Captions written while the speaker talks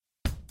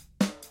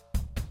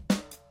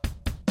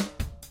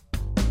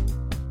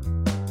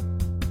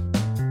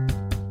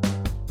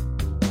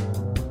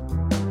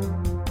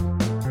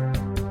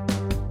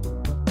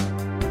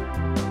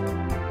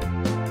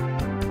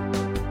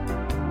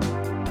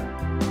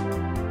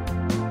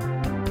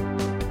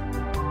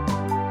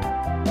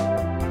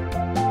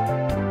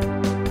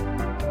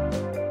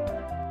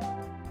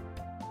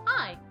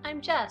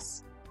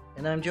Jess.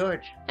 And I'm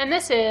George. And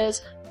this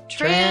is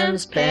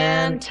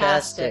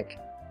Transpantastic,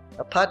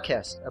 a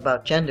podcast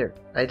about gender,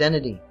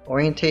 identity,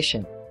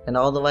 orientation, and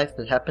all the life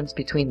that happens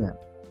between them.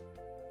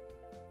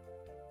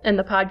 And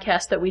the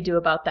podcast that we do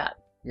about that.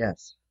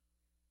 Yes.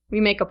 We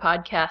make a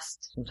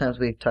podcast. Sometimes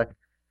we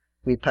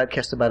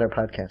podcast about our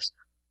podcast.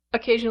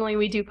 Occasionally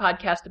we do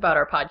podcast about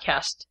our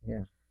podcast.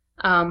 Yeah.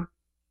 I'm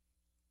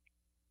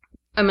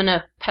going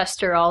to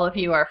pester all of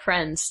you, our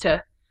friends,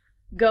 to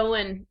go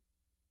and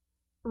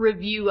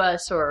review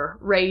us or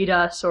rate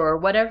us or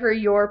whatever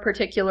your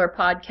particular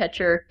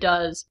podcatcher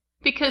does,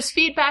 because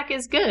feedback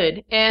is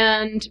good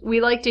and we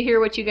like to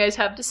hear what you guys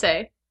have to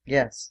say.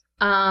 Yes.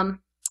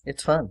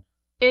 It's fun.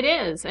 It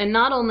is. And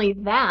not only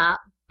that,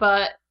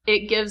 but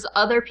it gives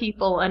other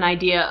people an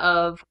idea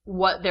of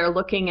what they're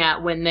looking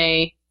at when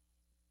they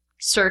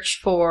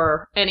search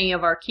for any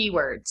of our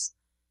keywords.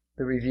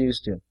 The reviews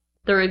do.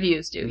 The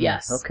reviews do,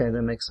 yes. Okay,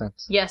 that makes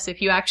sense. Yes,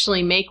 if you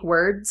actually make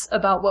words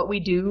about what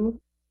we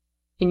do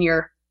in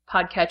your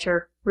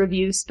podcatcher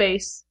review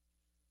space,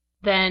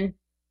 then,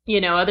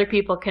 other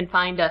people can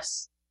find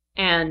us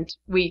and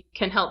we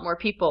can help more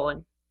people.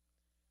 And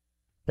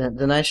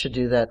Then I should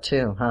do that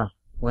too, huh?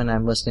 When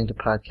I'm listening to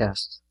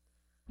podcasts.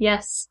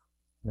 Yes.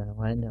 No,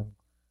 I know.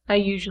 I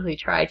usually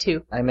try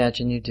to. I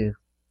imagine you do.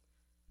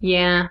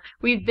 Yeah.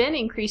 We've been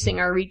increasing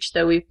our reach,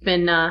 though. We've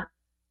been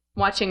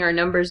watching our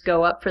numbers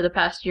go up for the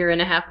past year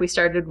and a half. We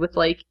started with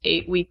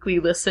 8 weekly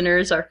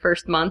listeners our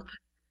first month.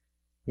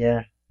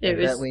 Yeah. I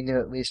bet we knew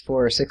at least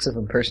 4 or 6 of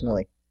them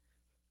personally.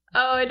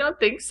 Oh, I don't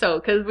think so,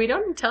 because we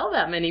don't tell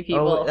that many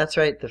people. Oh, that's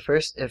right.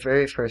 At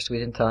very first, we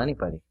didn't tell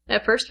anybody.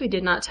 At first, we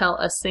did not tell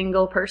a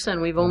single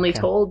person. We've only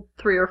told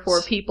 3 or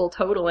 4 people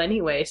total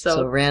anyway.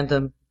 So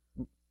random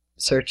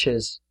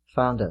searches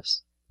found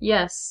us.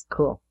 Yes.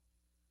 Cool.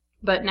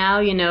 But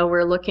now,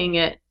 we're looking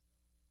at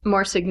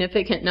more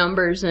significant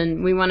numbers,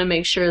 and we want to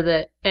make sure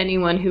that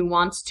anyone who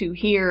wants to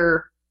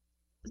hear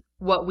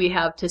what we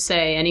have to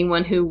say,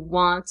 anyone who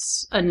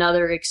wants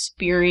another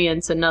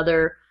experience,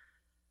 another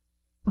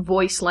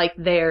voice like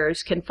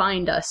theirs, can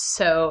find us.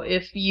 So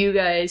if you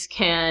guys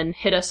can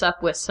hit us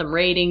up with some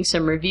ratings,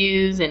 some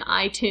reviews, and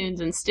iTunes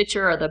and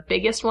Stitcher are the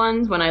biggest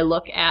ones when I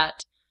look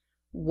at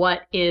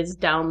what is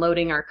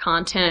downloading our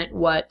content,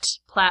 what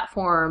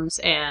platforms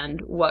and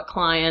what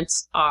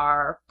clients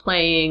are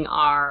playing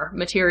our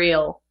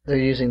material. They're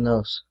using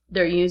those.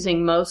 They're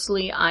using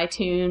mostly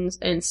iTunes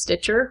and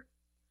Stitcher,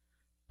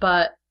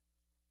 but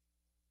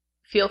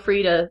feel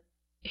free to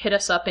hit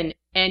us up in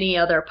any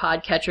other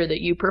podcatcher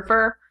that you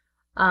prefer.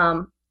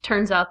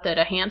 Turns out that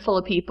a handful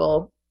of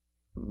people,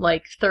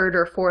 3rd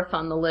or 4th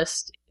on the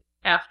list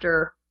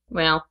after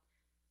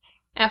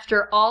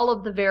all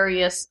of the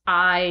various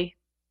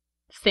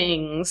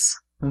things,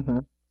 mm-hmm.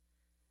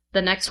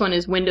 The next one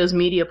is Windows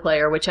Media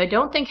Player, which I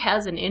don't think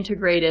has an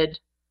integrated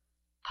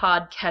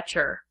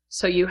podcatcher.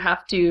 So you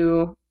have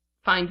to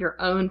find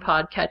your own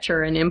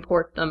podcatcher and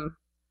import them.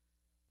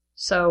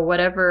 So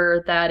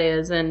whatever that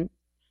is, and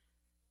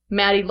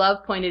Maddie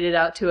Love pointed it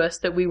out to us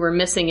that we were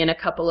missing in a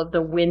couple of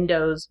the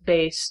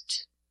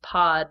Windows-based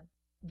pod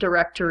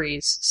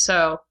directories.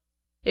 So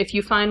if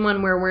you find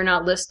one where we're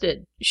not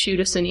listed, shoot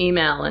us an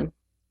email and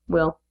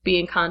we'll be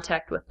in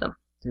contact with them.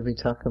 Did we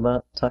talk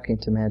about talking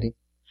to Maddie?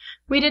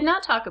 We did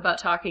not talk about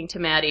talking to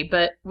Maddie,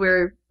 but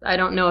I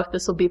don't know if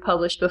this will be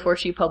published before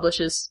she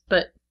publishes,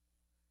 but...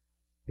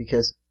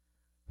 Because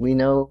we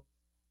know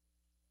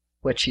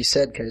what she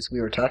said because we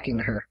were talking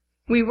to her.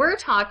 We were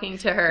talking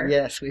to her.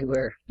 Yes, we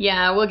were.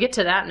 Yeah, we'll get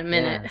to that in a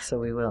minute. Yeah, so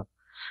we will.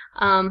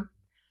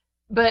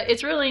 But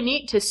it's really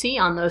neat to see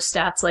on those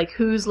stats,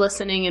 who's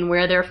listening and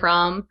where they're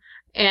from.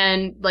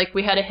 And,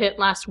 we had a hit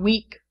last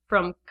week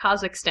from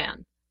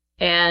Kazakhstan.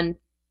 And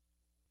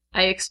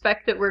I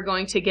expect that we're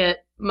going to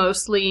get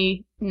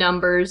mostly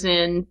numbers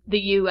in the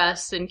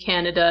U.S. and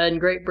Canada and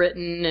Great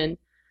Britain and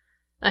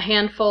a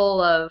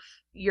handful of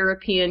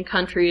European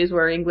countries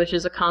where English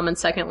is a common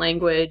second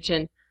language,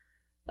 and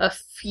a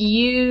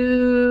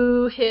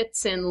few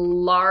hits in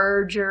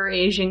larger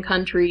Asian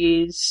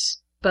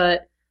countries,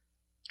 but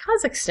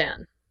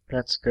Kazakhstan.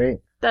 That's great.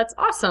 That's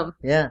awesome.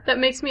 Yeah. That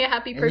makes me a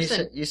happy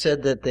person. You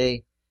said that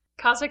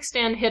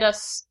Kazakhstan hit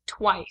us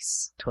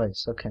twice.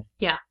 Twice, okay.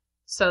 Yeah.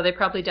 So they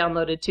probably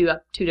downloaded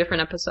two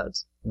different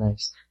episodes.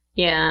 Nice.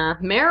 Yeah.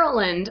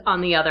 Maryland,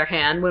 on the other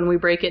hand, when we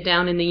break it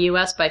down in the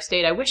U.S. by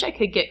state, I wish I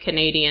could get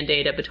Canadian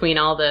data between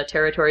all the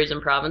territories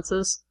and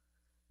provinces.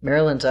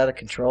 Maryland's out of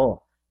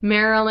control.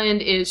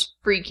 Maryland is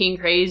freaking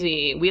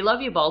crazy. We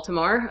love you,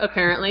 Baltimore,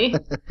 apparently.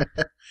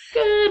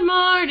 Good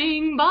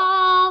morning,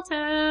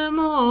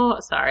 Baltimore.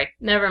 Sorry,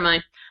 never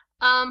mind.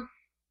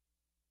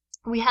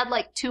 We had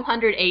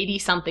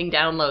 280-something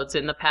downloads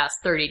in the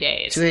past 30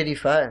 days.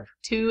 285.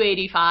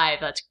 285.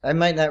 I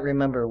might not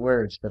remember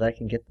words, but I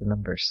can get the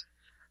numbers.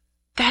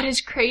 That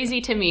is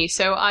crazy to me.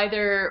 So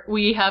either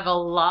we have a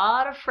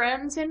lot of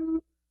friends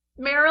in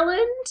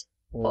Maryland,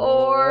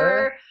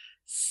 or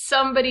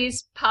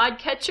somebody's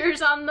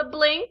podcatcher's on the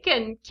blink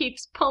and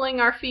keeps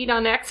pulling our feet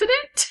on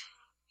accident.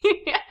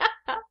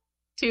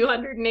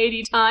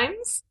 280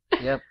 times.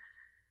 Yep.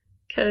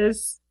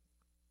 because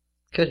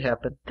Could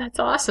happen. that's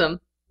awesome.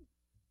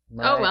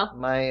 Well.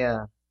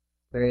 My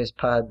various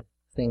pod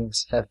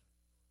things have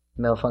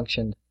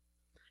malfunctioned.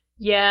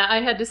 Yeah,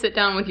 I had to sit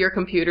down with your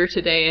computer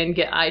today and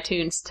get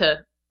iTunes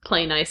to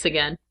play nice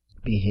again.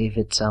 Behave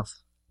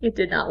itself. It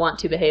did not want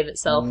to behave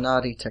itself.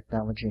 Naughty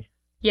technology.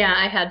 Yeah,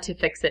 I had to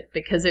fix it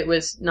because it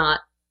was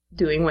not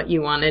doing what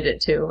you wanted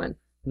it to, and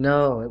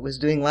No, it was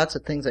doing lots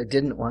of things I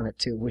didn't want it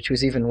to, which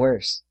was even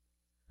worse.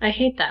 I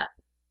hate that.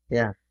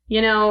 Yeah.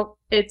 You know,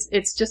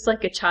 it's just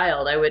like a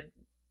child. I would,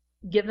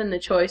 given the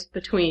choice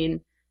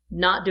between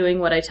not doing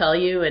what I tell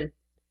you and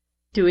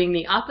doing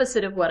the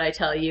opposite of what I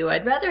tell you,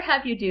 I'd rather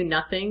have you do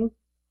nothing.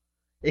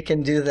 It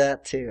can do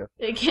that too.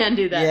 It can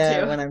do that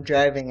Yeah, too. when I'm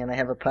driving and I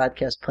have a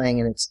podcast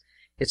playing and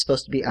it's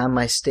supposed to be on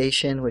my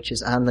station, which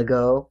is on the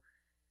go,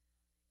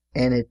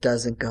 and it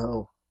doesn't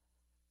go.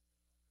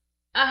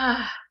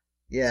 Ah,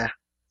 Yeah,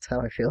 that's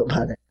how I feel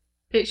about it.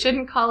 it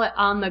shouldn't call it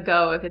on the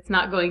go if it's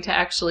not going to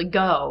actually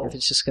go. If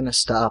it's just going to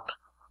stop.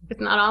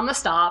 It's not on the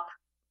stop.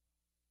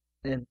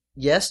 And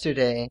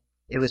yesterday,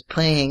 it was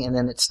playing and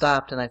then it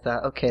stopped and I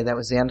thought, okay, that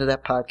was the end of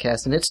that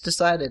podcast. And it's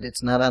decided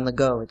it's not on the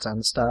go, it's on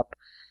the stop.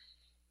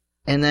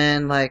 And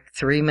then like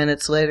 3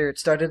 minutes later, it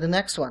started the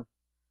next one.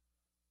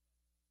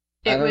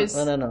 It was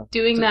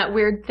doing that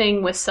weird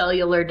thing with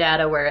cellular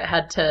data where it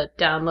had to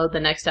download the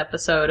next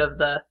episode of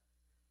the...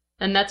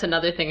 And that's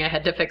another thing I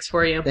had to fix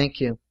for you. Thank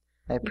you.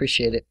 I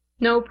appreciate it.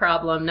 No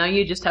problem. Now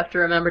you just have to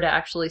remember to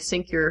actually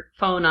sync your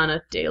phone on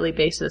a daily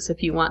basis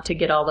if you want to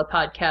get all the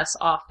podcasts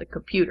off the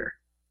computer.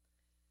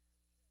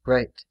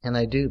 Right, and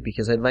I do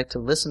because I'd like to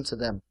listen to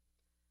them.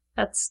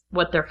 That's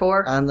what they're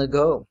for. On the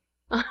go.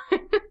 Plug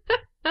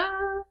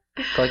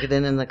it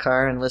in the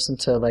car and listen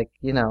to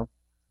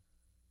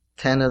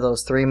 10 of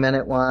those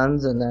 3-minute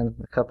ones and then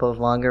a couple of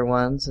longer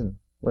ones and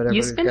whatever.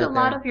 You spend a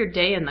lot of your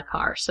day in the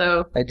car,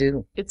 so I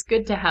do. It's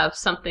good to have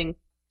something.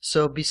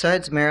 So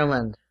besides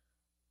Maryland,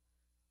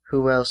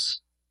 who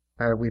else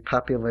are we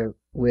popular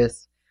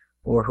with,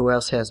 or who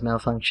else has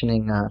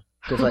malfunctioning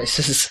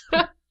devices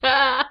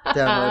downloading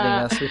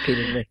us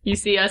repeatedly? You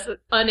see us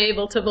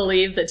unable to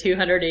believe that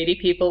 280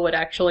 people would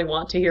actually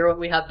want to hear what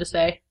we have to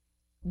say.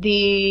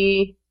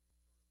 The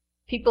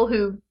people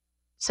who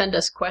send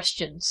us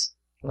questions.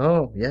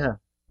 Oh, yeah.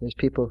 There's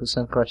people who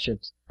send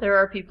questions. There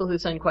are people who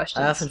send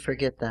questions. I often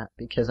forget that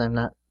because I'm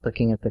not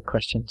looking at the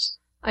questions.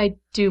 I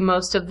do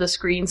most of the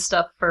screen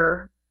stuff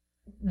for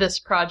this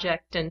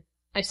project, and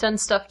I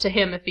send stuff to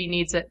him if he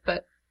needs it,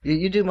 but...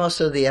 You do most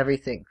of the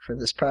everything for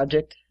this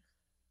project?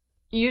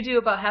 You do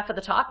about half of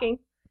the talking.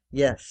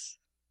 Yes.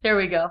 There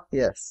we go.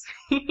 Yes.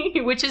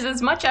 Which is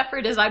as much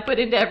effort as I put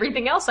into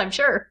everything else, I'm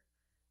sure.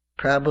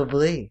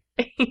 Probably,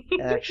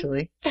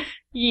 actually.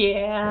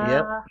 Yeah.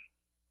 Yep.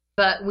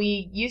 But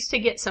we used to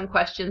get some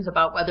questions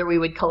about whether we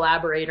would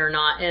collaborate or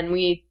not, and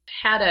we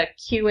had a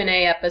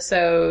Q&A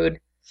episode,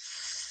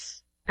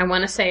 I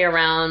want to say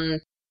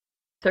around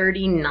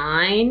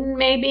 39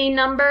 maybe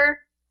number,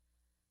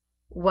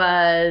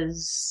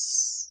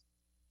 was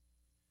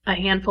a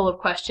handful of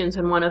questions,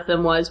 and one of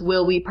them was,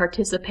 will we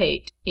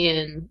participate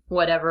in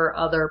whatever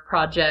other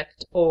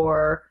project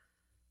or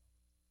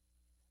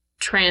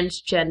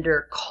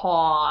transgender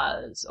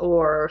cause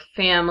or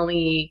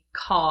family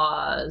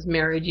cause,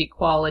 marriage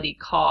equality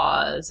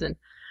cause, and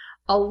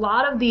a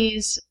lot of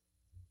these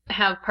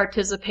have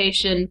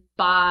participation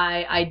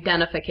by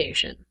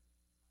identification.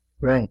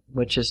 Right,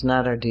 which is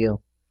not our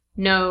deal.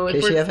 No, in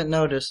case you haven't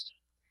noticed.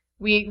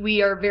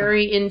 We are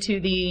very into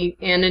the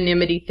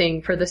anonymity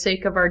thing for the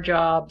sake of our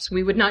jobs.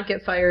 We would not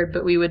get fired,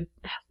 but we would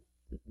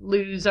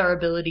lose our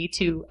ability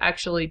to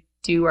actually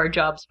do our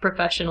jobs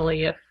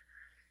professionally if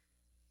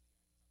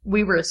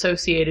we were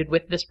associated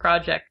with this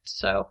project,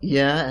 so.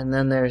 Yeah, and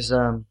then there's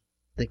the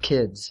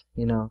kids,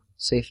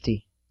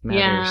 safety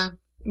matters. Yeah,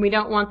 we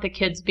don't want the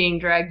kids being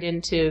dragged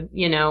into,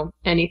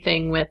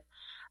 anything with...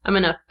 I'm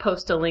going to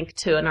post a link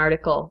to an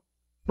article.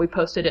 We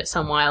posted it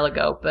some while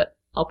ago, but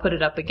I'll put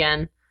it up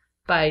again,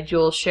 by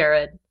Jules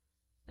Sherrod,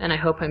 and I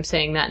hope I'm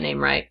saying that name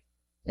right.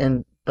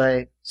 And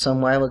by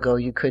some while ago,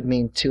 you could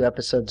mean 2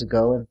 episodes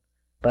ago, and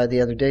by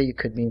the other day, you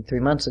could mean 3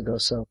 months ago,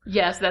 so...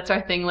 Yes, that's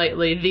our thing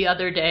lately, the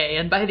other day.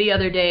 And by the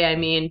other day, I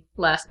mean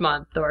last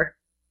month, or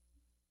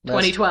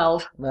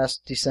 2012.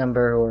 Last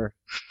December, or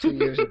 2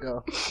 years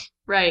ago.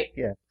 Right.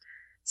 Yeah.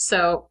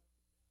 So,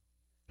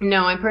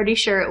 no, I'm pretty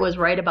sure it was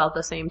right about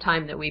the same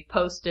time that we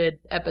posted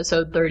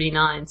episode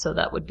 39, so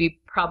that would be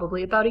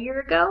probably about a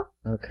year ago.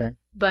 Okay.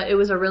 But it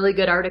was a really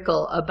good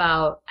article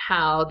about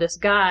how this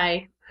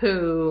guy,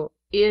 who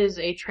is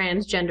a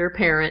transgender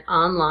parent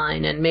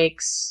online and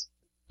makes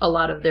a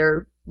lot of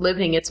their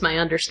living, it's my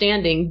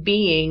understanding,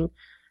 being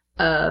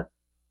a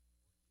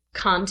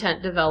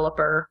content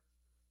developer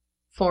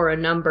for a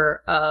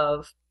number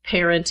of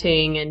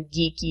parenting and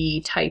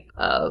geeky type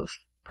of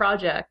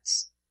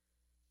projects,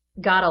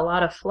 got a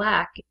lot of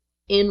flack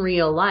in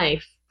real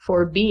life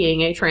for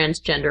being a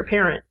transgender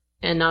parent.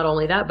 And not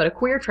only that, but a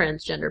queer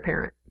transgender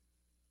parent.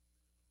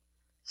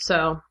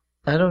 So.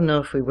 I don't know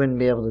if we wouldn't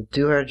be able to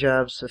do our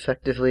jobs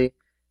effectively,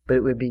 but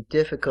it would be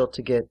difficult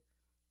to get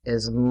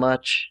as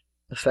much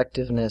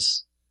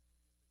effectiveness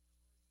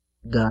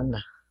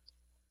done?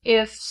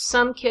 If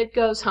some kid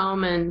goes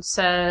home and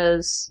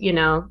says,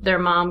 their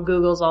mom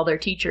Googles all their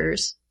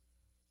teachers,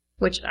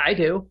 which I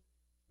do.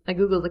 I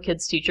Google the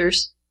kids'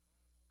 teachers.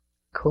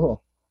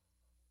 Cool.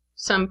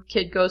 Some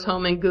kid goes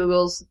home and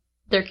Googles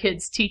their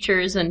kids'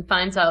 teachers and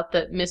finds out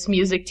that Miss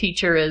Music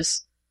Teacher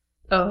is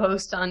a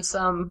host on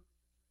some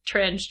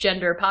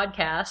transgender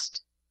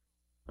podcast.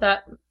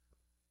 That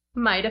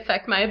might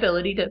affect my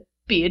ability to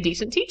be a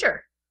decent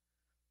teacher.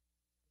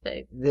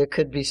 There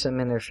could be some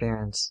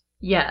interference.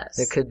 Yes.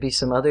 There could be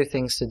some other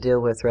things to deal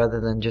with rather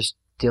than just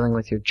dealing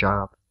with your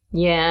job.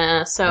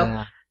 Yeah,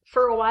 so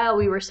for a while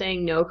we were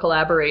saying no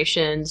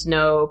collaborations,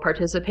 no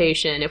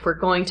participation. If we're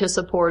going to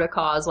support a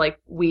cause, like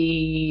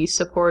we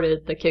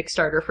supported the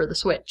Kickstarter for the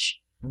Switch,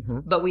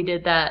 but we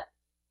did that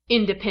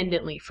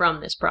independently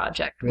from this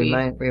project.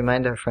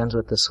 Remind our friends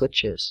what the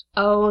Switch is.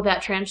 Oh,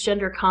 that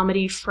transgender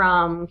comedy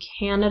from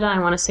Canada, I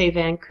want to say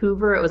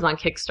Vancouver. It was on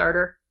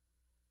Kickstarter,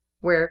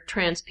 where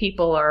trans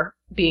people are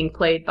being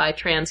played by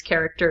trans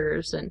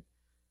characters. And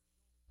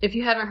if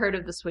you haven't heard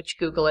of the Switch,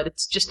 Google it.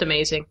 It's just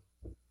amazing.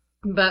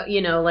 But,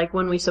 like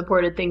when we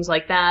supported things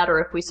like that, or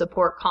if we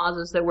support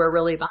causes that we're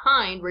really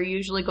behind, we're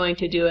usually going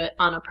to do it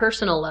on a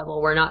personal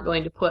level. We're not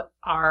going to put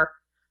our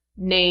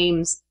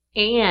names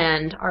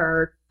and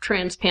our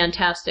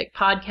Transpantastic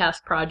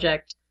podcast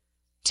project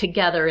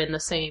together in the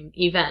same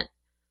event.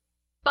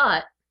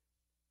 But,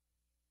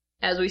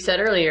 as we said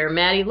earlier,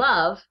 Maddie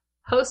Love,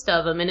 host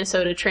of a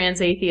Minnesota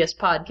Trans Atheist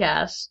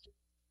podcast,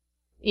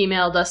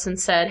 emailed us and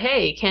said,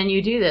 hey, can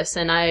you do this?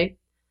 And I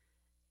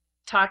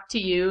talked to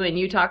you and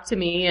you talked to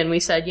me and we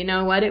said, you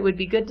know what, it would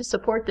be good to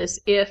support this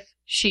if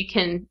she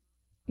can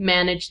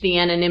manage the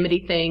anonymity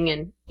thing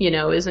and,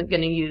 isn't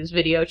going to use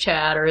video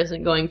chat or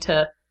isn't going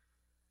to...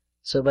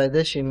 So by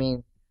this you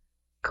mean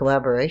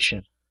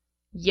collaboration?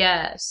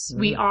 Yes,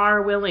 we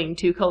are willing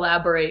to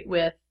collaborate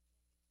with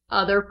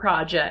other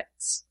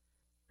projects,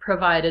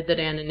 provided that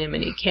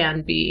anonymity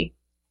can be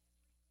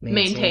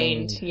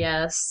maintained.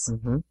 Yes.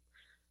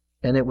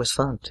 And it was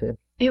fun, too.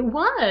 It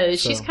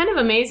was. So. She's kind of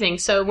amazing.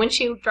 So when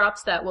she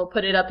drops that, we'll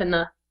put it up in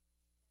the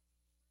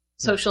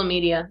social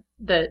media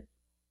that,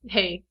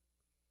 hey,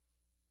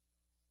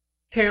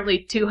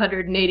 apparently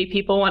 280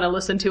 people want to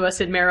listen to us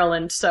in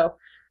Maryland, so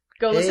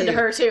go listen to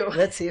her, too.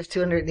 Let's see if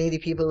 280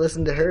 people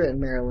listen to her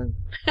in Maryland.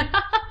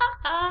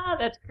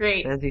 That's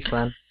great. That'd be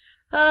fun.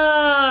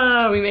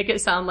 We make it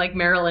sound like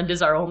Maryland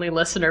is our only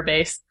listener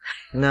base.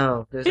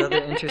 No, there's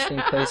other interesting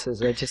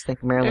places. I just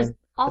think Maryland...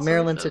 The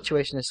Maryland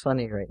situation is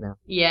funny right now.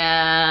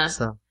 Yeah.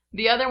 So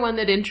the other one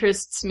that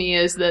interests me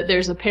is that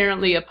there's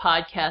apparently a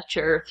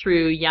podcatcher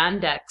through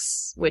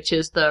Yandex, which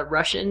is the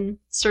Russian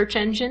search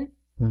engine.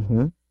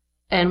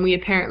 And we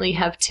apparently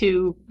have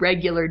 2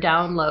 regular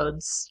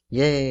downloads.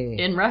 Yay.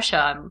 In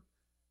Russia,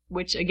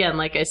 which again,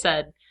 like I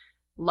said,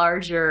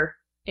 larger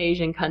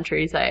Asian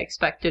countries, I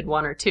expected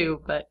 1 or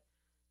 2, but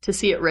to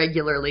see it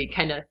regularly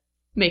kind of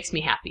makes me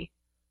happy.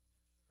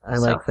 I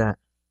like that.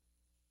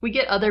 We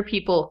get other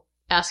people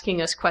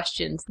asking us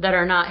questions that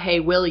are not,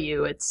 hey, will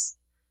you?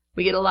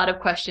 We get a lot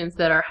of questions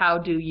that are, how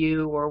do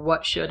you, or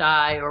what should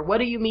I, or what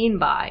do you mean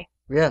by?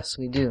 Yes,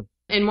 we do.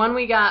 And one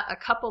we got a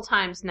couple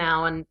times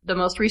now, and the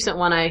most recent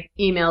one I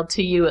emailed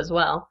to you as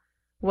well,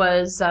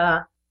 was,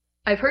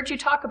 I've heard you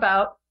talk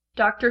about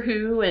Doctor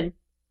Who and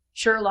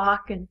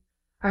Sherlock, and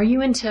are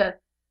you into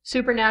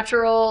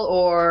Supernatural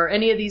or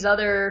any of these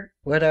other...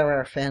 What are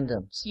our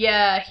fandoms?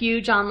 Yeah,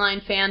 huge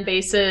online fan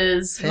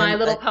bases, My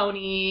Little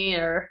Pony,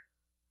 or...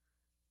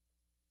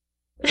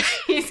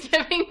 He's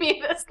giving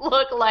me this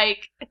look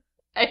like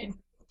I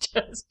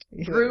just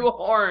grew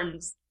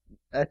horns.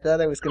 I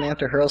thought I was going to have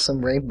to hurl some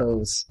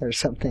rainbows or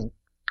something.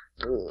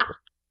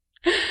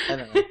 I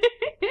don't know.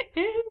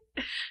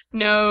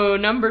 No,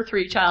 number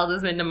 3 child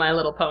is into My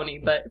Little Pony,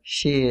 but...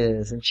 She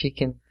is, and she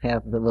can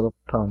have the little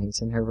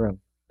ponies in her room.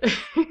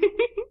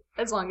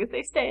 As long as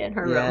they stay in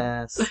her room.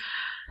 Yes.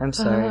 I'm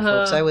sorry,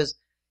 folks. I was,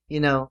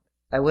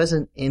 I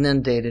wasn't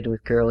inundated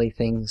with girly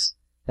things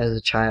as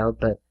a child,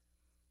 but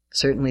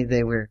certainly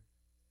they were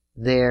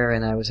there,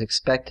 and I was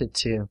expected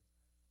to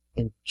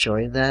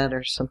enjoy that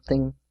or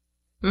something.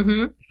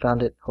 I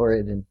found it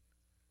horrid and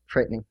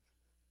frightening.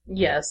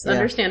 Yes,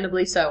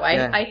 understandably so.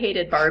 I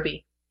hated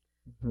Barbie.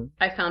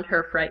 I found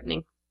her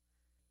frightening.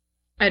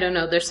 I don't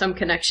know, there's some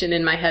connection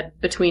in my head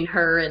between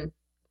her and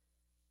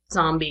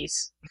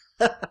zombies.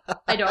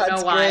 I don't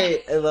know why.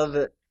 Great. I love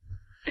it.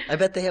 I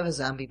bet they have a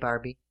zombie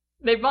Barbie.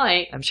 They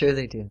might. I'm sure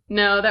they do.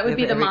 No, that would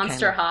be the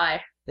Monster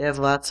High. They have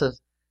lots of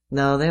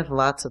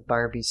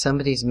Barbies.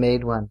 Somebody's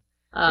made one.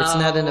 Oh. It's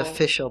not an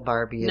official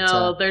Barbie.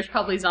 There's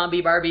probably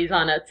zombie Barbies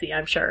on Etsy,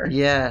 I'm sure.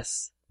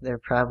 Yes, there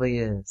probably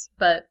is.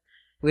 But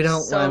we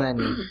don't want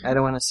any. I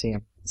don't want to see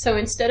them. So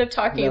instead of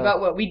talking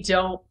about what we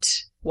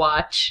don't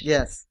watch,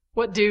 yes,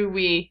 what do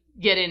we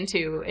get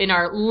into in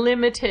our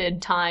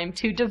limited time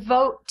to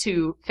devote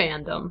to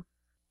fandom?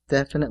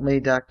 Definitely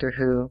Doctor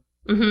Who.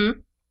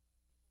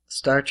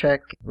 Star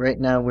Trek. Right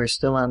now we're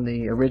still on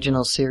the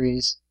original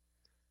series.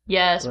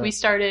 Yes, we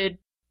started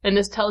And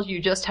this tells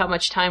you just how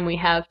much time we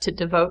have to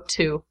devote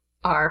to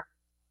our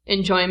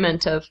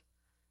enjoyment of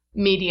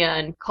media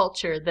and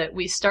culture, that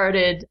we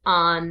started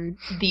on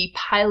the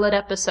pilot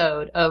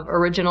episode of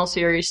original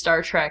series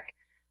Star Trek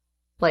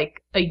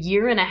like a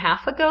year and a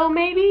half ago,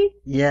 maybe?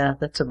 Yeah,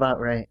 that's about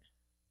right.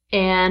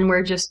 And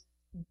we're just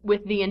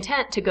with the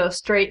intent to go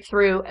straight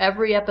through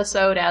every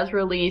episode as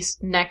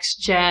released, Next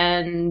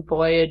Gen,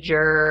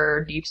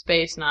 Voyager, Deep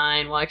Space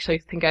Nine. Well, actually,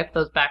 I think I have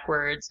those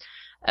backwards.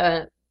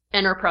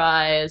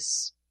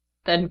 Enterprise,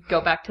 then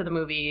go back to the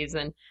movies.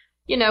 And,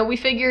 we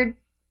figured,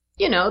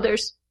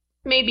 there's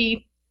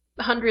maybe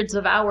hundreds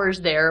of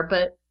hours there,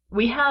 but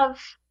we have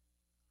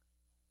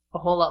a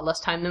whole lot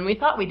less time than we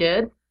thought we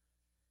did.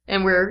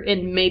 And we're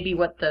in maybe,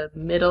 the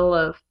middle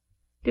of...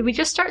 Did we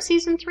just start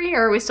season 3,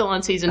 or are we still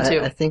on season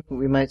 2? I think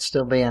we might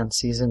still be on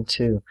season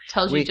 2.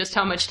 Tells you just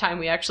how much time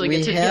we actually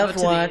get to devote to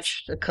these. We have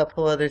watched a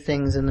couple other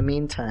things in the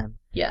meantime.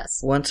 Yes.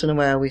 Once in a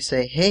while we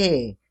say,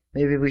 hey,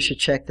 maybe we should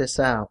check this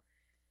out.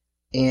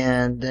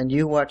 And then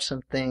you watch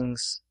some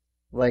things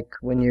like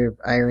when you're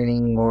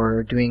ironing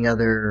or doing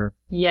other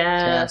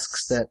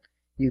tasks that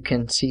you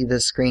can see the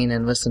screen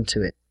and listen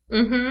to it.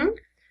 Mm-hmm.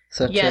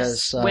 Such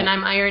as... when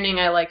I'm ironing,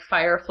 I like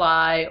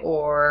Firefly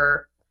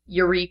or...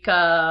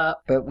 Eureka.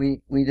 But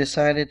we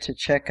decided to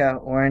check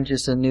out Orange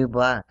is the New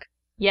Black.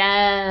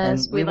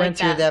 Yes, and we went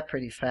through that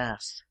pretty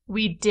fast.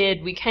 We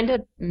did. We kind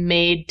of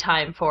made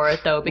time for it,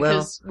 though,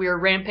 because we were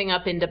ramping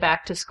up into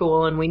back to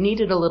school, and we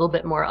needed a little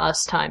bit more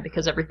us time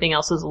because everything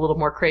else is a little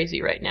more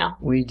crazy right now.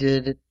 We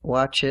did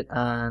watch it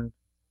on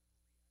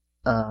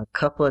a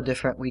couple of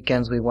different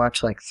weekends. We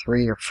watched like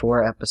 3 or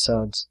 4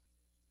 episodes,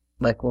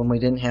 like when we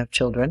didn't have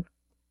children.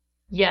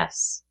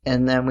 Yes.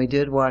 And then we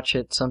did watch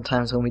it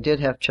sometimes when we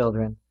did have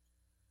children.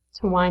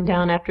 To wind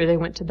down after they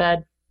went to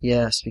bed.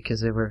 Yes,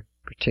 because they were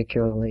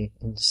particularly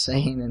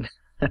insane,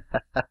 and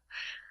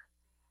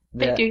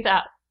they do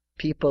that.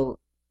 People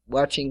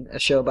watching a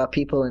show about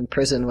people in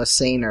prison was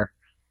saner,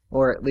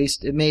 or at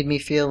least it made me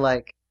feel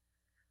like,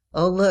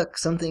 oh look,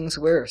 something's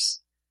worse.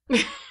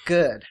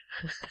 Good.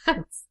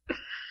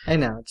 I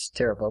know, it's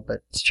terrible, but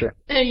it's true.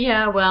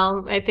 Yeah,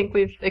 well, I think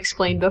we've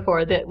explained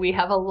before that we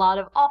have a lot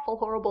of awful,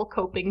 horrible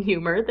coping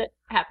humor that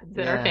happens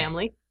in our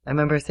family. I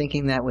remember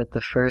thinking that with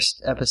the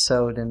first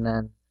episode, and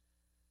then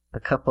a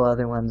couple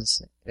other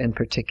ones in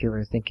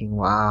particular, thinking,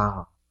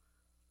 wow,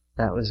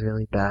 that was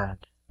really bad.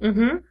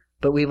 Mm-hmm.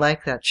 But we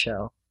like that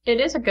show.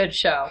 It is a good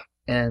show.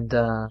 And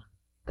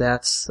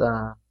that's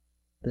the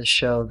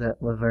show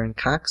that Laverne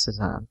Cox is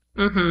on.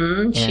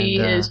 Mm-hmm. She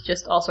is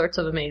just all sorts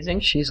of amazing.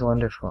 She's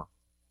wonderful.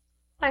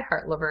 I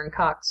heart Laverne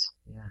Cox.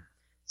 Yeah.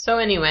 So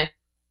anyway,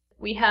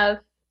 we have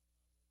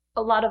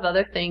a lot of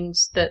other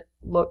things that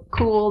look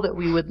cool that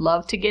we would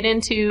love to get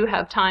into,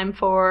 have time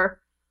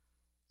for.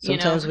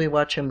 Sometimes we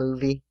watch a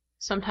movie.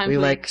 Sometimes we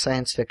like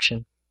science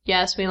fiction.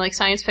 Yes, we like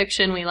science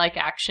fiction, we like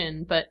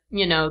action, but,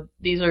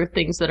 these are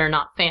things that are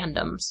not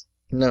fandoms.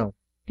 No.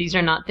 These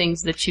are not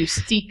things that you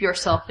steep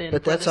yourself in for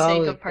the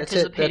sake of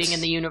participating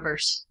in the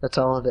universe. That's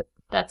all of it.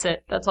 That's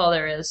it. That's all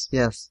there is.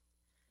 Yes.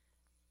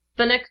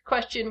 The next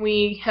question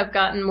we have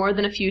gotten more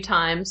than a few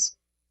times,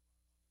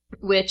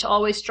 which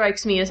always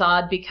strikes me as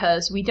odd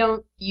because we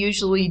don't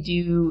usually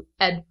do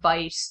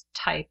advice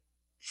type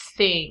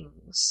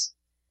things.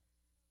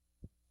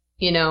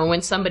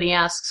 When somebody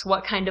asks,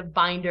 what kind of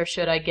binder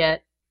should I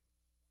get?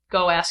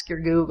 Go ask your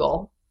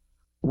Google.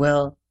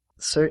 Well,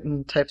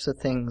 certain types of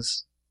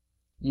things,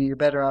 you're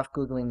better off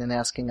Googling than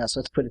asking us.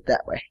 Let's put it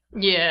that way.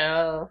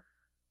 Yeah.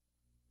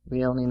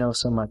 We only know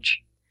so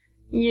much.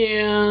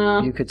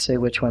 Yeah. You could say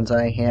which ones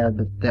I had,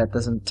 but that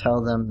doesn't tell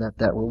them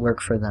that will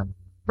work for them.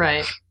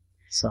 Right.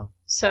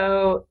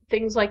 So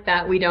things like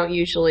that we don't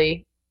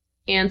usually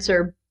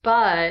answer,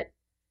 but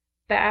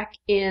back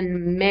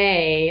in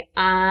May,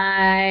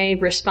 I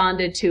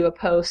responded to a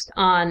post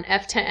on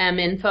F2M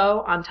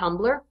Info on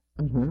Tumblr.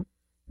 Mm-hmm.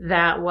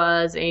 That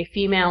was a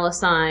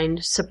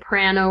female-assigned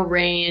soprano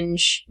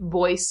range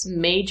voice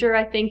major,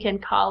 I think, in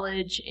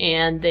college,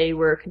 and they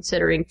were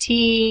considering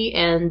T,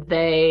 and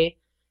they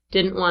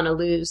didn't want to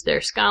lose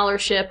their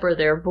scholarship or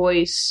their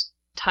voice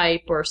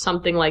type or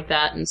something like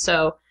that. And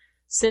so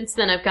since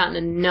then, I've gotten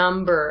a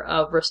number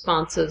of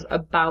responses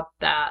about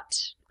that,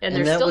 and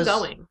they're still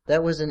going.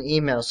 That was an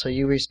email, so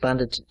you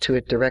responded to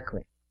it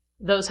directly.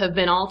 Those have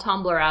been all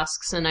Tumblr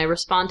asks, and I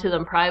respond to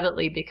them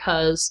privately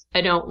because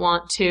I don't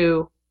want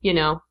to,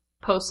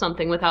 post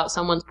something without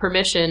someone's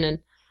permission. And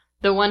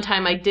the one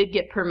time I did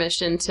get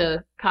permission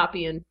to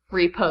copy and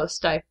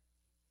repost, I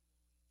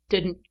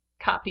didn't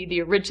copy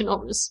the original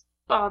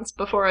response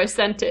before I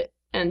sent it.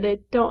 And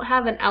they don't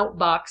have an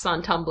outbox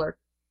on Tumblr.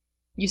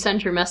 You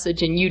send your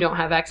message and you don't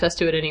have access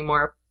to it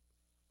anymore.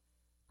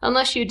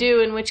 Unless you do,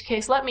 in which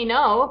case let me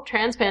know.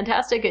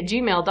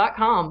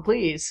 transfantastic@gmail.com,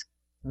 please.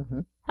 Mm-hmm.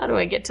 How do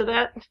I get to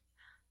that?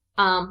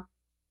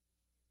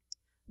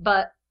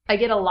 But I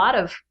get a lot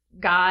of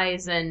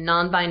guys and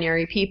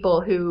non-binary people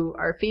who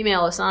are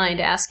female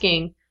assigned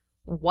asking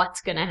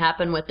what's going to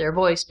happen with their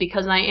voice,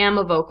 because I am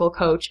a vocal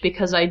coach,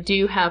 because I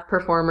do have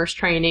performers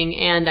training,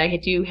 and I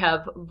do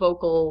have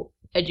vocal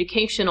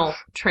educational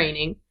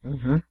training.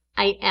 Mm-hmm.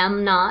 I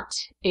am not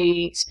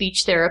a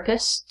speech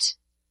therapist.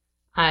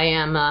 I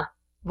am a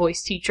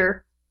voice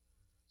teacher.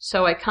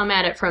 So I come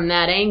at it from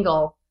that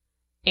angle,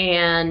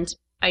 and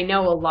I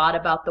know a lot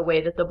about the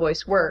way that the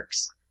voice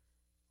works.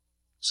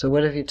 So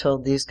what have you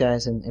told these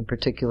guys in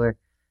particular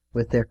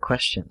with their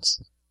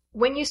questions?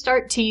 When you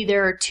start T,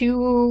 there are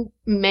two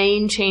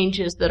main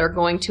changes that are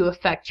going to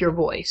affect your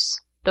voice.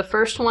 The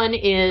first one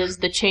is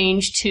the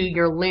change to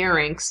your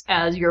larynx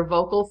as your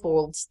vocal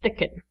folds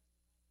thicken.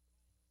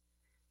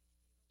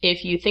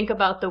 If you think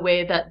about the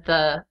way that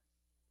the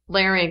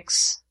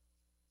larynx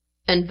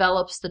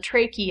envelops the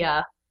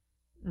trachea,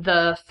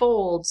 the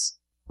folds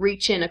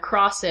reach in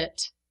across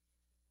it.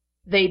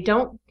 They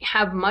don't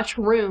have much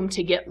room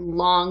to get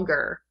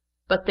longer,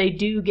 but they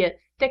do get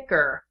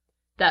thicker.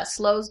 That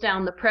slows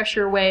down the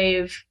pressure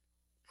wave.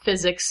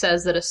 Physics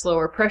says that a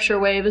slower pressure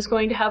wave is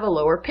going to have a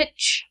lower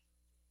pitch.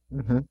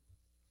 Mm-hmm.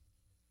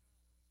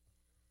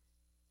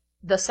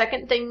 The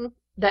second thing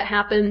that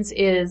happens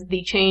is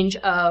the change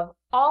of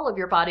all of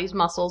your body's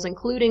muscles,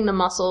 including the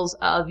muscles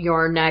of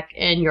your neck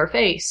and your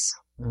face,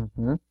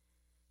 Mm-hmm.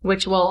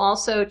 which will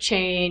also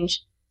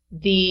change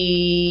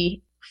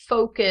the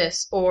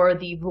focus or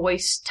the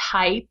voice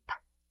type.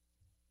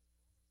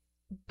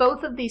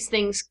 Both of these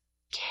things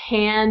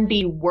can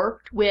be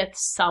worked with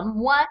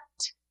somewhat.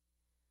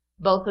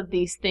 Both of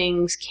these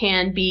things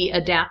can be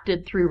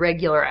adapted through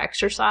regular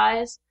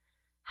exercise.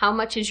 How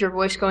much is your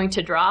voice going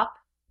to drop?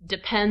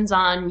 Depends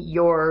on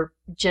your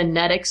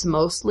genetics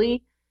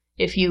mostly.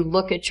 If you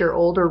look at your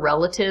older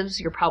relatives,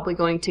 you're probably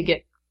going to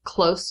get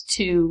close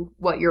to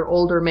what your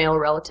older male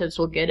relatives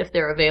will get if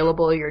they're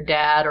available, your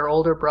dad or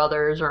older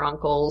brothers or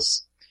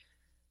uncles.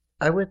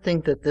 I would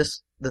think that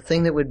the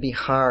thing that would be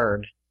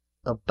hard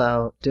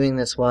about doing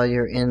this while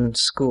you're in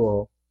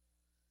school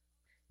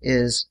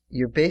is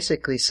you're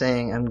basically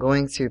saying, I'm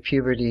going through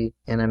puberty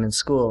and I'm in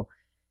school,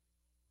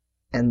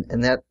 and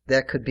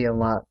that could be a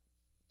lot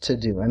to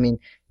do. I mean,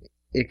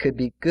 it could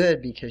be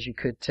good because you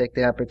could take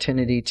the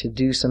opportunity to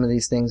do some of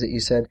these things that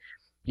you said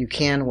you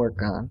can work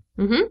on.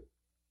 Mm-hmm.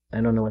 I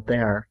don't know what they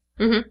are.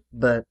 Mm-hmm.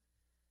 But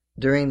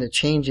during the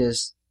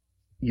changes,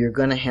 you're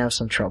going to have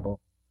some trouble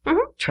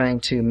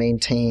trying to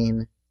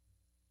maintain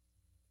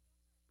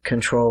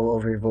control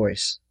over your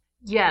voice.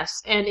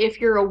 Yes, and if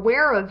you're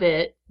aware of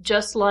it,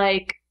 just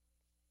like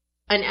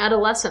an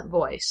adolescent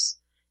voice,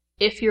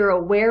 if you're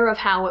aware of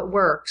how it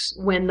works,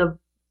 when the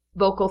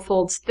vocal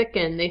folds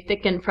thicken, they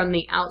thicken from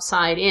the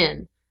outside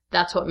in.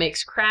 That's what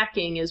makes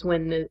cracking, is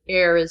when the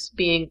air is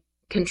being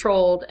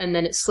controlled and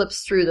then it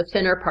slips through the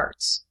thinner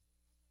parts.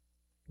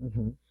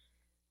 Mm-hmm.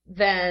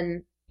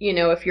 Then,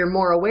 if you're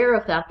more aware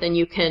of that, then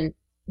you can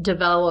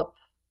develop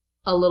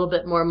a little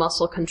bit more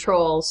muscle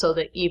control so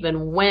that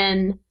even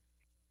when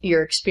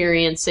you're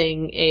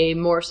experiencing a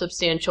more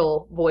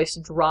substantial voice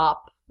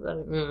drop,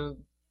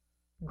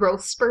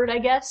 growth spurt, I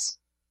guess,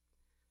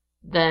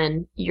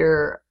 then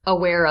you're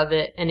aware of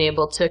it and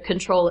able to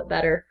control it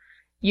better.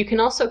 You can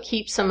also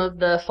keep some of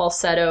the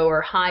falsetto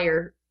or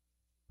higher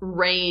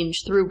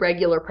range through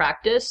regular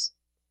practice.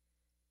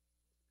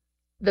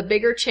 The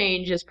bigger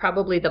change is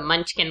probably the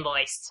Munchkin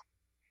voice.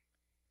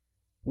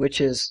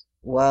 Which is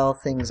while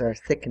things are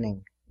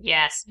thickening.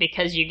 Yes,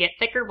 because you get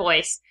thicker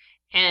voice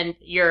and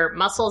your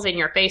muscles in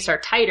your face are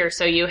tighter,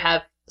 so you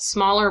have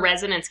smaller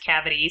resonance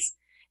cavities,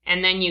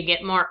 and then you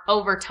get more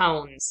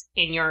overtones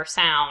in your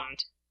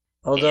sound.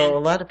 Although a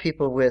lot of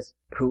people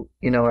who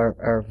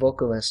are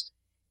vocalists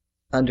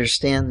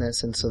understand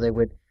this, and so they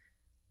would,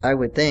 I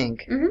would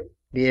think,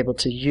 be able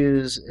to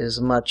use as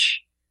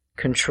much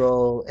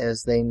control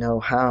as they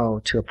know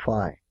how to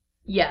apply.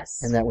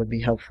 Yes. And that would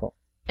be helpful.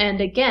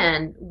 And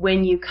again,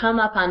 when you come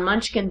up on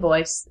Munchkin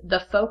voice, the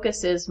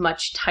focus is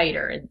much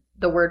tighter. And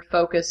the word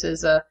focus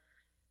is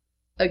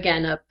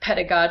again, a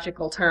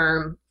pedagogical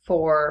term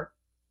for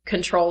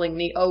controlling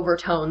the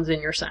overtones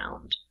in your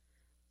sound.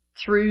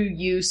 Through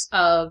use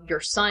of your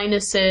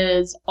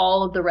sinuses,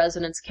 all of the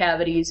resonance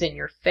cavities in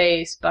your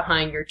face,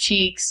 behind your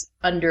cheeks,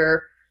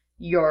 under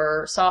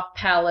your soft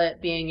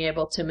palate, being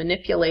able to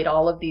manipulate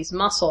all of these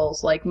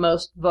muscles like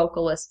most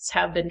vocalists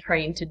have been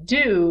trained to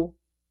do.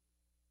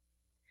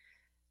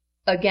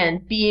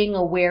 Again, being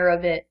aware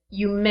of it,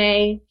 you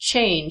may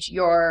change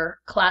your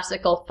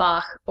classical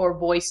Fach or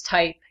voice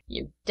type.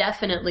 You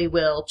definitely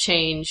will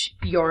change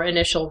your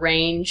initial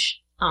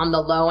range on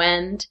the low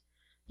end.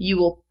 You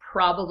will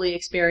probably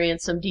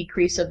experience some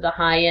decrease of the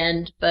high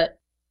end, but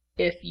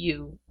if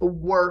you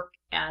work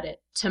at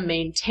it to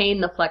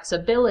maintain the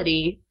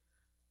flexibility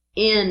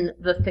in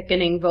the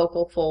thickening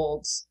vocal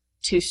folds,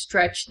 to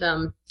stretch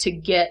them to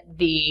get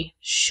the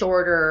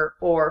shorter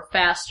or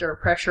faster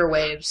pressure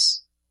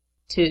waves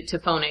to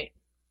phonate.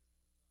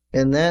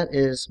 And that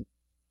is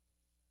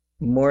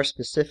more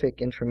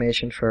specific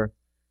information for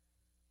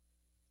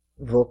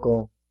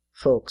vocal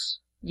folks.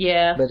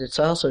 Yeah. But it's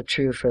also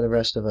true for the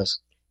rest of us.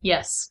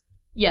 Yes.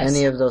 Yes.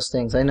 Any of those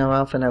things. I know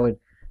often I would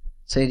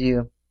say to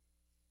you,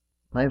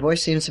 my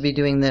voice seems to be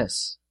doing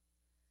this.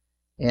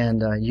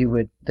 And you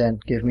would then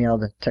give me all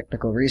the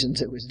technical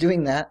reasons it was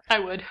doing that. I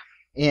would.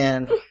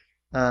 And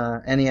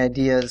any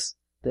ideas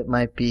that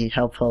might be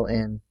helpful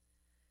in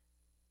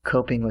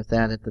coping with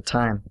that at the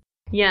time.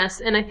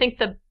 Yes, and I think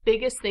the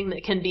biggest thing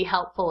that can be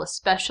helpful,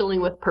 especially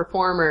with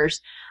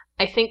performers,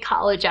 I think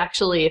college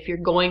actually, if you're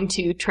going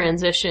to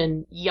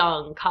transition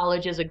young,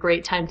 college is a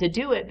great time to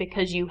do it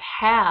because you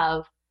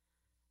have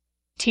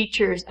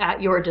teachers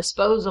at your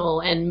disposal,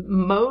 and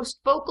most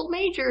vocal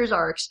majors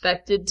are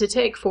expected to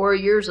take 4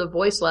 years of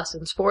voice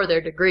lessons for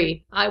their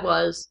degree. I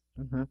was.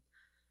 Mm-hmm.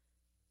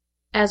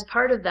 As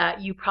part of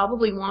that, you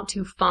probably want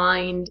to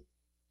find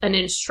an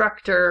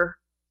instructor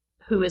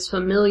who is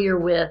familiar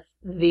with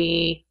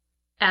the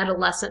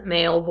adolescent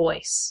male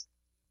voice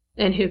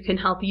and who can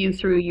help you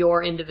through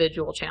your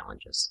individual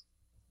challenges.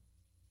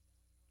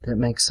 That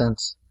makes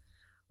sense.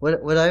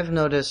 What I've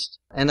noticed,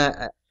 and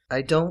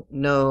I don't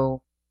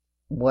know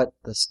what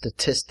the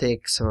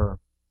statistics or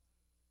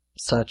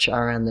such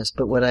are on this,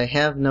 but what I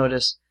have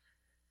noticed,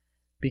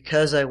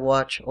 because I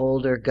watch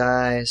older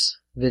guys'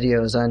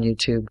 videos on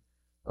YouTube,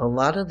 a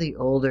lot of the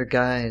older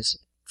guys'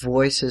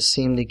 voices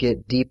seem to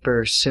get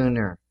deeper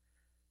sooner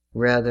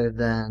rather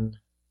than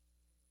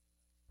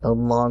a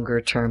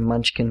longer-term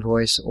Munchkin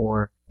voice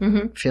or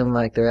feeling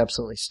like they're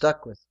absolutely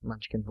stuck with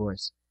Munchkin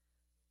voice.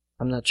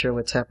 I'm not sure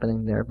what's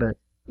happening there, but...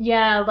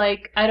 Yeah,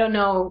 like, I don't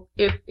know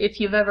if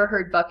you've ever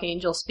heard Buck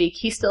Angel speak.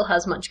 He still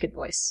has Munchkin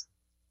voice.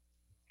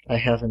 I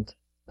haven't.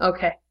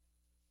 Okay.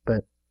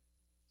 But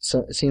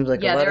so it seems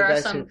like a lot of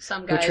guys who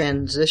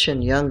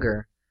transition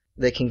younger,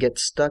 they can get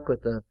stuck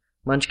with the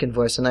Munchkin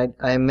voice. And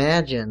I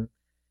imagine,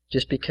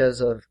 just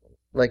because of,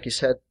 like you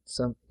said,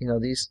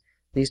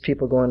 these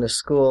people going to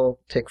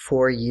school take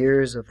 4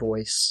 years of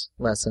voice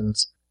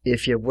lessons.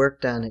 If you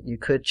worked on it, you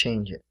could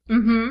change it,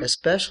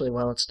 especially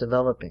while it's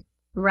developing.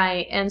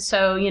 Right. And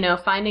so,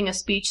 finding a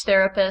speech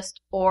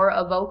therapist or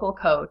a vocal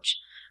coach,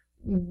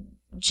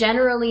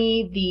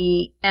 generally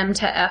the M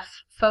to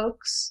F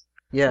folks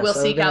will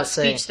seek out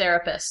speech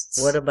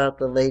therapists. What about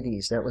the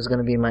ladies? That was going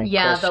to be my question.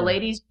 Yeah, the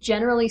ladies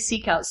generally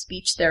seek out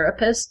speech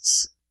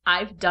therapists.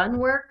 I've done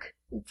work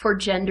for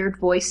gendered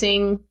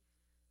voicing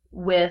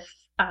with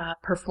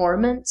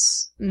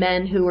performance,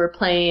 men who were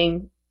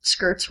playing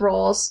skirts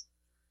roles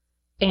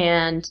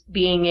and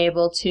being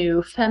able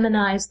to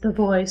feminize the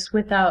voice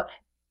without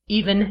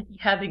even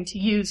having to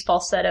use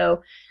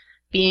falsetto,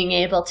 being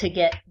able to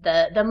get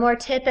the more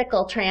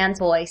typical trans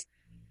voice.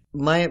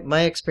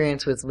 My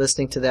experience with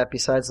listening to that,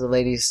 besides the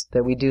ladies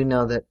that we do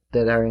know that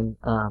are in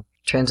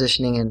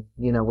transitioning and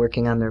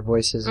working on their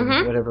voices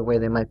in whatever way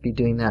they might be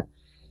doing that,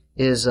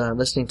 is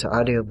listening to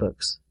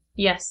audiobooks.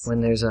 Yes.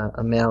 When there's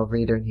a male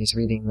reader and he's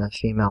reading the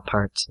female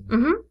parts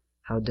and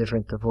how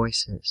different the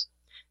voice is.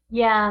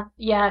 Yeah.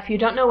 If you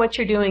don't know what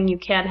you're doing, you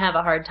can have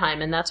a hard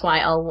time, and that's why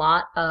a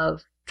lot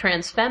of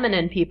trans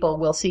feminine people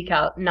will seek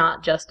out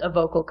not just a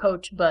vocal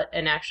coach, but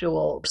an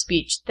actual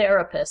speech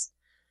therapist,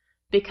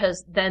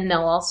 because then they'll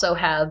also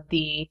have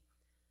the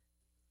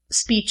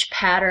speech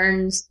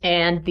patterns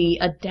and the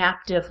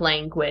adaptive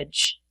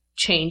language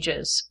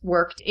changes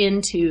worked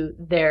into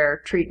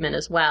their treatment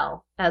as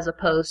well, as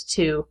opposed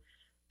to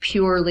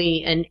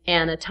purely an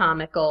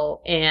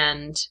anatomical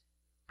and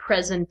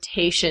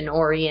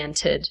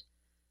presentation-oriented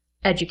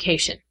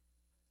education.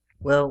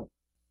 Well,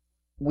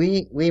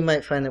 we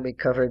might find that we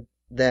covered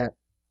that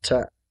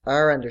to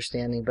our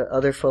understanding, but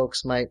other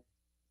folks might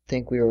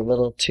think we were a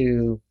little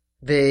too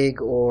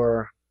vague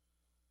or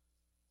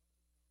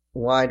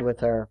wide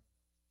with our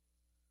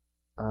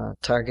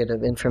target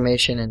of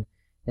information,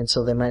 and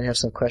so they might have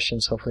some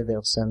questions. Hopefully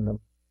they'll send them.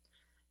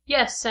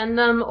 Yes, send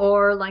them,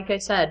 or like I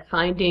said,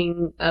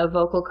 finding a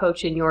vocal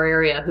coach in your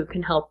area who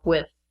can help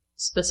with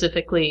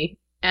specifically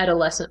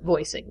adolescent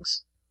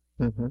voicings.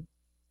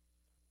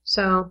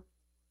 So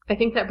I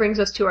think that brings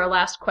us to our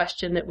last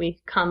question that we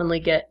commonly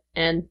get,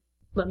 and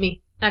let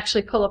me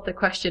actually pull up the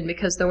question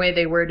because the way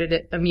they worded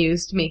it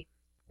amused me.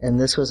 And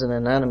this was an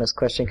anonymous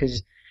question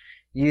because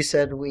you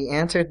said we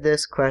answered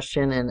this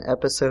question in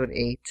episode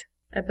 8.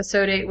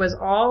 Episode 8 was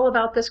all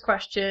about this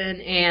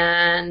question,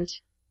 and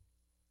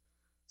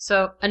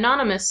so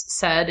Anonymous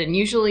said, and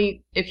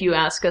usually if you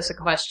ask us a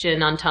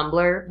question on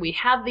Tumblr, we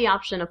have the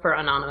option for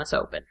Anonymous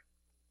open.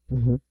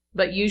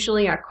 But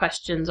usually our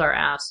questions are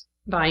asked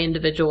by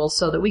individuals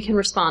so that we can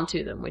respond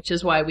to them, which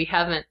is why we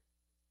haven't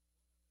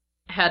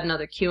had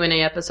another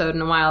Q&A episode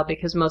in a while,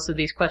 because most of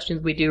these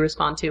questions we do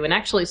respond to. And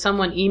actually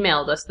someone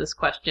emailed us this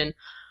question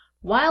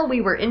while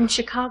we were in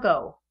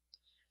Chicago.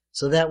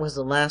 So that was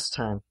the last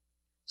time.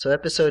 So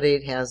episode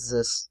 8 has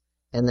this,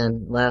 and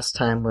then last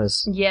time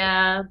was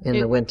in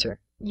the winter.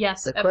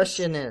 Yes. The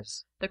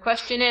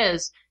question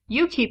is,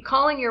 you keep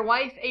calling your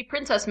wife a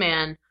princess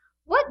man.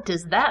 What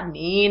does that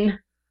mean?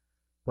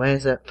 Why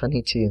is that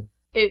funny to you?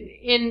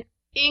 In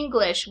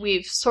English,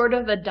 we've sort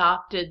of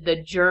adopted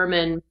the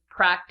German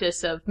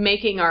practice of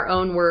making our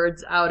own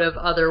words out of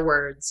other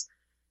words,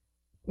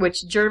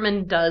 which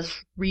German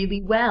does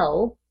really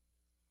well.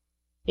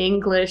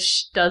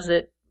 English does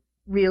it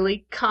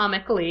really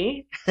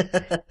comically.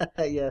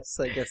 Yes,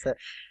 I guess that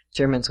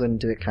Germans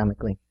wouldn't do it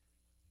comically.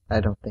 I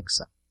don't think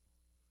so.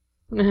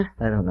 I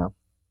don't know.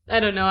 I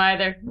don't know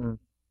either.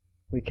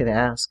 We could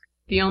ask.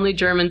 The only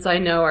Germans I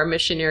know are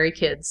missionary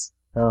kids.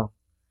 Oh.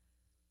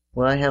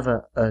 Well, I have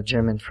a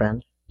German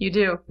friend. You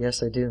do?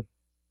 Yes, I do.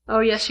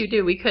 Oh, yes, you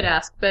do. We could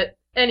ask. But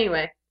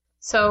anyway,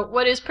 so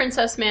what does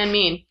Princess Man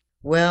mean?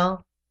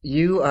 Well,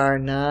 you are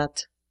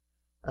not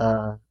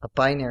a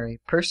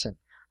binary person.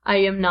 I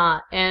am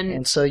not.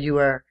 And so you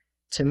are,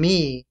 to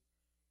me,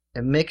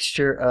 a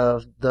mixture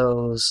of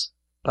those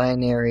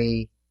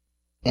binary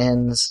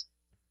ends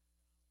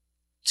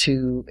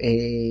to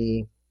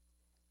a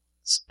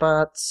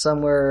spot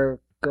somewhere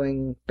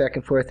going back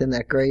and forth in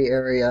that gray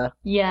area.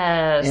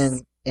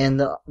 Yes. And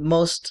the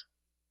most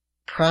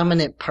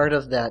prominent part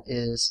of that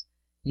is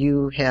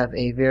you have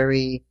a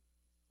very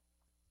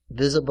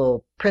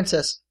visible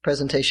princess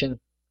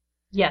presentation.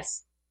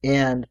 Yes.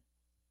 And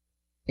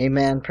a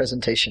man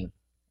presentation.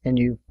 And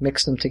you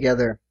mix them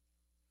together.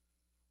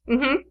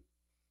 Mm-hmm.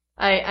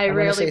 I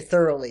rarely want to say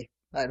thoroughly.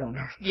 I don't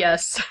know.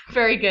 Yes.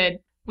 Very good.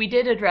 We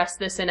did address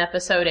this in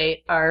episode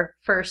 8, our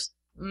first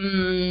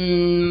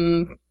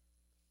 10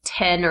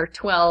 or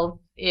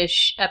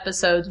 12-ish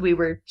episodes. We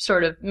were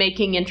sort of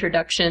making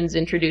introductions,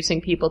 introducing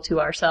people to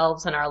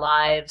ourselves and our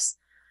lives.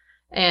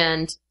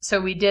 And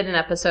so we did an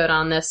episode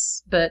on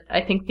this, but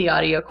I think the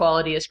audio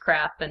quality is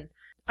crap, and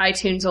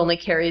iTunes only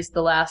carries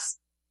the last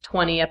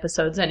 20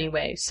 episodes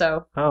anyway,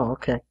 so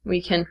okay.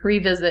 We can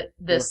revisit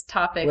this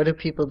topic. What do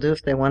people do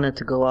if they wanted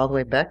to go all the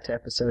way back to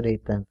episode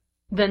 8 then?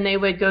 Then they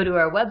would go to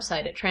our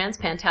website at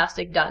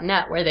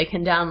transpantastic.net, where they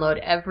can download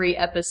every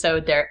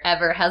episode there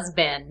ever has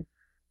been.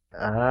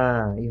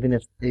 Ah, even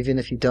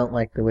if you don't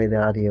like the way the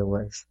audio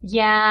was.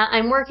 Yeah,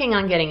 I'm working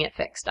on getting it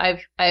fixed.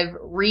 I've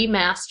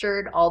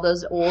remastered all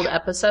those old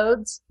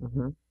episodes,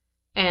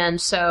 and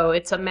so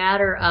it's a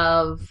matter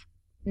of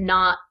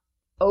not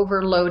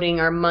overloading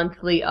our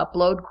monthly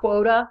upload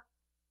quota.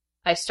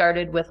 I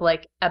started with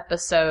like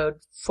episode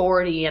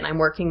 40, and I'm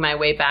working my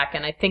way back,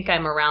 and I think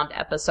I'm around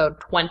episode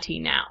 20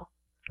 now.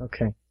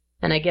 Okay.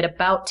 And I get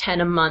about 10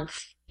 a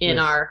month in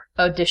our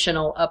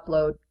additional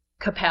upload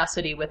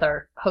capacity with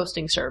our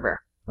hosting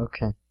server.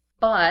 Okay.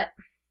 But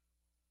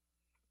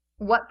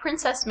what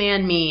Princess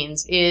Man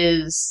means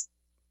is,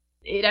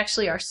 it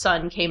actually, our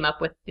son came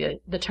up with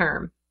the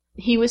term.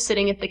 He was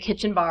sitting at the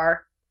kitchen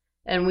bar,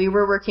 and we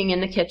were working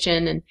in the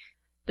kitchen, and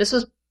this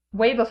was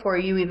way before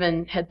you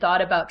even had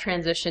thought about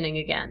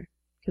transitioning again,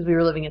 because we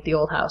were living at the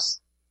old house.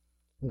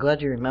 I'm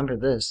glad you remember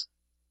this.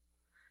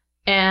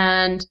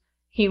 And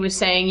he was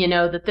saying,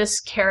 that this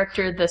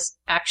character, this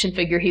action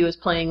figure he was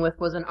playing with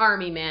was an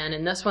army man,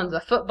 and this one's a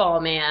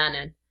football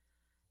man,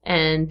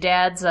 and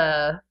Dad's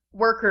a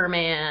worker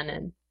man,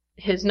 and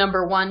his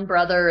number one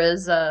brother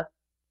is a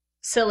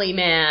silly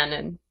man,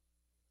 and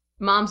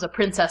Mom's a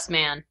princess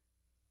man.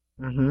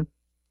 Mm-hmm.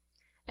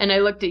 And I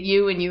looked at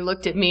you, and you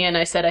looked at me, and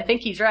I said, I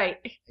think he's right.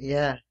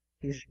 Yeah,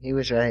 he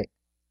was right.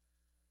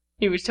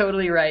 He was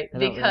totally right. I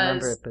don't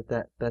remember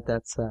it, but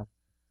that's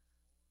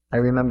I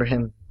remember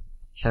him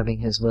having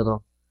his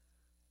little,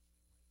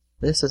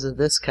 this is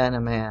this kind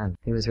of man.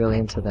 He was really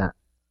into that.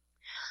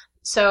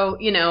 So,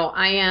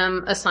 I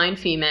am assigned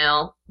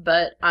female,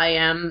 but I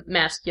am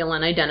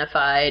masculine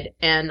identified,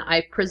 and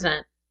I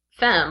present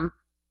femme.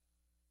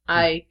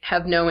 I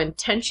have no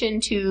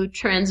intention to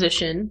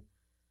transition.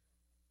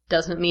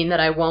 Doesn't mean that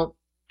I won't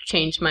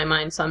change my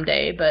mind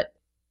someday, but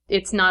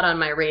it's not on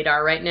my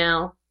radar right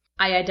now.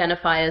 I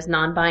identify as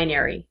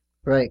non-binary.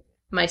 Right.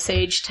 My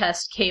SAGE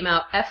test came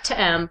out F to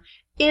M,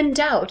 in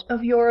doubt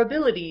of your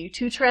ability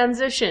to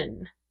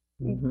transition.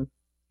 Mm-hmm.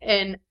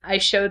 And I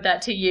showed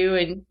that to you,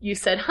 and you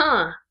said,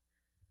 huh.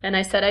 And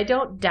I said, I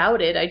don't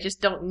doubt it, I just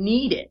don't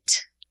need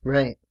it.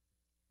 Right.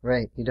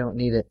 You don't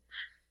need it.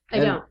 I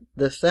don't.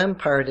 The femme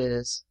part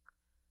is,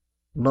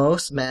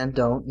 most men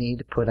don't need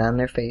to put on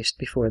their face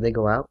before they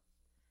go out.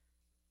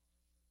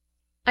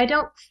 I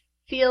don't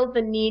feel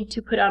the need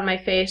to put on my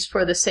face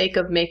for the sake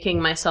of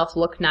making myself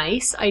look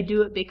nice. I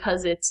do it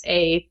because it's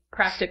a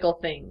practical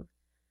thing.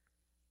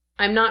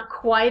 I'm not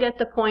quite at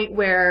the point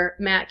where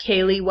Matt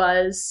Cayley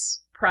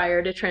was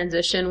prior to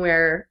transition,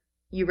 where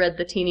you read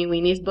the Teeny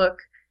Weenies book,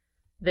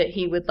 that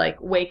he would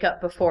wake up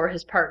before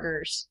his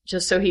partners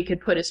just so he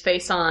could put his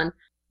face on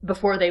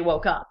before they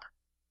woke up.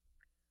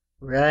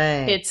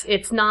 Right.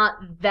 It's not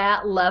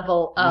that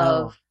level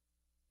of,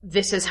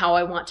 this is how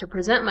I want to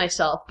present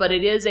myself, but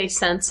it is a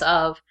sense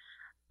of,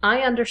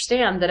 I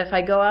understand that if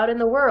I go out in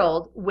the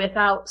world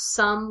without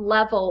some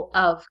level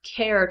of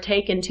care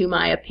taken to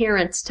my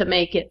appearance to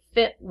make it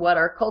fit what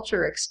our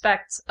culture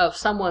expects of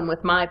someone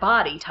with my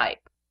body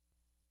type,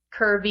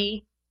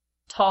 curvy,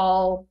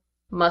 tall,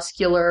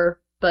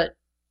 muscular, but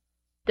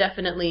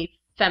definitely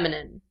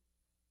feminine.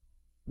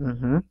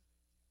 Mm-hmm.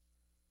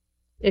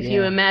 If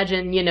you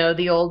imagine,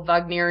 the old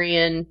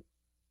Wagnerian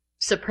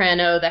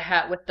soprano, the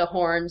hat with the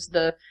horns,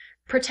 the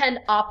pretend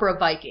opera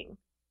Viking.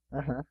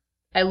 Uh-huh.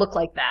 I look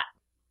like that.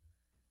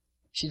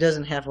 She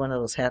doesn't have one of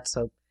those hats,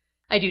 so...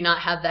 I do not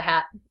have the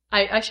hat.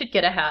 I should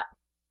get a hat.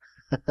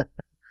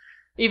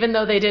 Even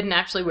though they didn't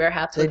actually wear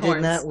hats with horns.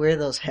 They did not wear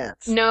those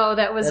hats. No,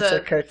 that was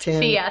a cartoon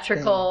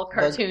theatrical,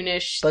 thing.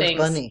 cartoonish Bugs thing.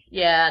 Bunny.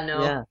 Yeah,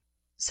 no. Yeah.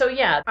 So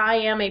yeah, I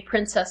am a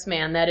princess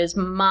man. That is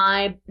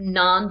my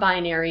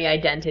non-binary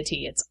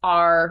identity. It's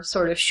our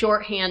sort of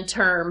shorthand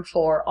term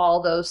for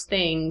all those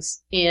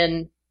things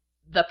in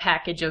the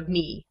package of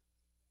me.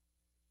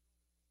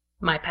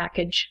 My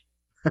package.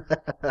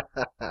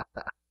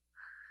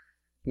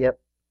 Yep.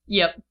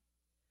 Yep.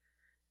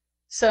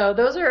 So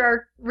those are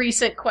our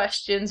recent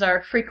questions,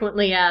 our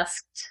frequently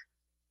asked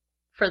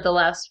for the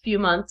last few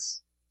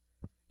months.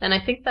 And I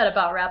think that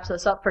about wraps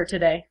us up for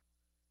today.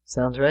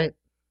 Sounds right.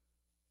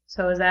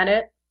 So is that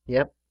it?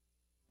 Yep.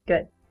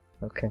 Good.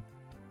 Okay.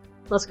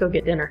 Let's go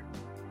get dinner.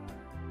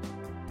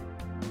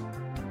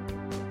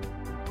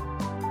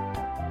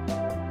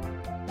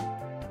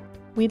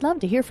 We'd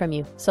love to hear from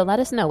you, so let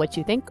us know what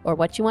you think or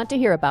what you want to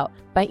hear about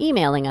by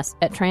emailing us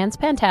at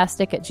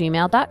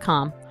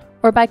transpantastic@gmail.com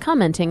or by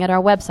commenting at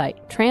our website,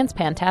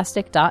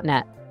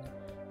 transpantastic.net.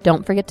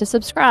 Don't forget to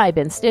subscribe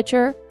in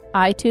Stitcher,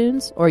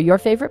 iTunes, or your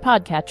favorite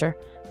podcatcher,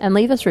 and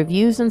leave us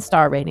reviews and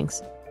star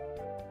ratings.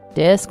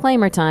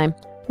 Disclaimer time.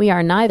 We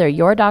are neither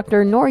your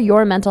doctor nor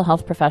your mental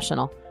health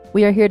professional.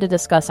 We are here to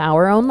discuss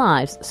our own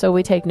lives, so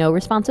we take no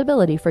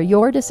responsibility for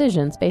your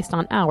decisions based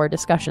on our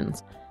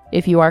discussions.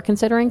 If you are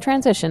considering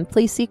transition,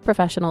 please seek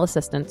professional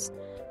assistance.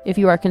 If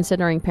you are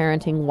considering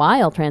parenting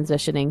while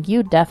transitioning,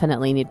 you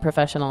definitely need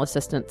professional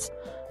assistance.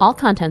 All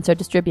contents are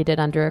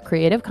distributed under a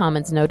Creative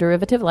Commons no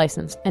derivative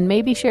license and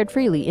may be shared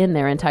freely in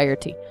their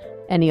entirety.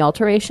 Any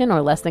alteration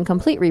or less than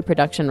complete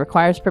reproduction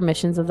requires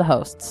permissions of the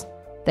hosts.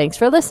 Thanks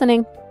for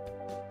listening!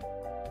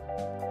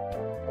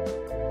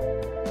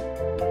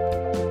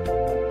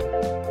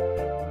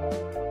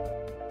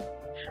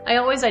 I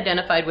always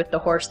identified with the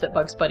horse that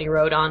Bugs Bunny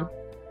rode on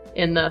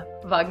in the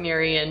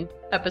Wagnerian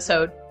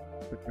episode.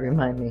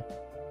 Remind me.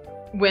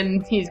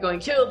 When he's going,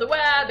 kill the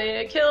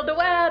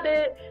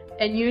wabbit,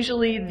 and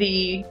usually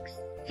the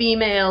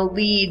female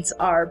leads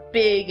are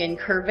big and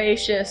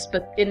curvaceous,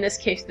 but in this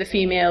case the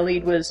female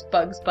lead was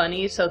Bugs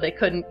Bunny, so they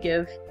couldn't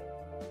give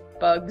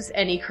Bugs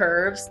any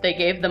curves. They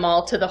gave them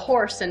all to the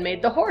horse and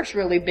made the horse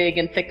really big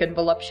and thick and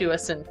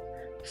voluptuous and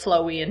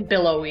flowy and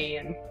billowy.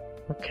 And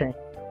Okay.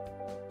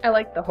 I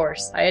like the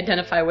horse. I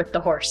identify with the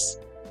horse.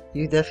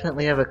 You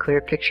definitely have a clear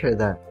picture of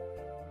that.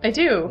 I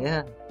do.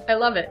 Yeah. I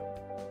love it.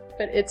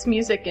 But it's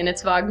music and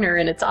it's Wagner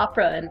and it's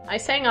opera, and I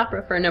sang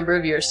opera for a number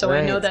of years, so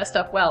I know that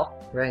stuff well.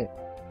 Right.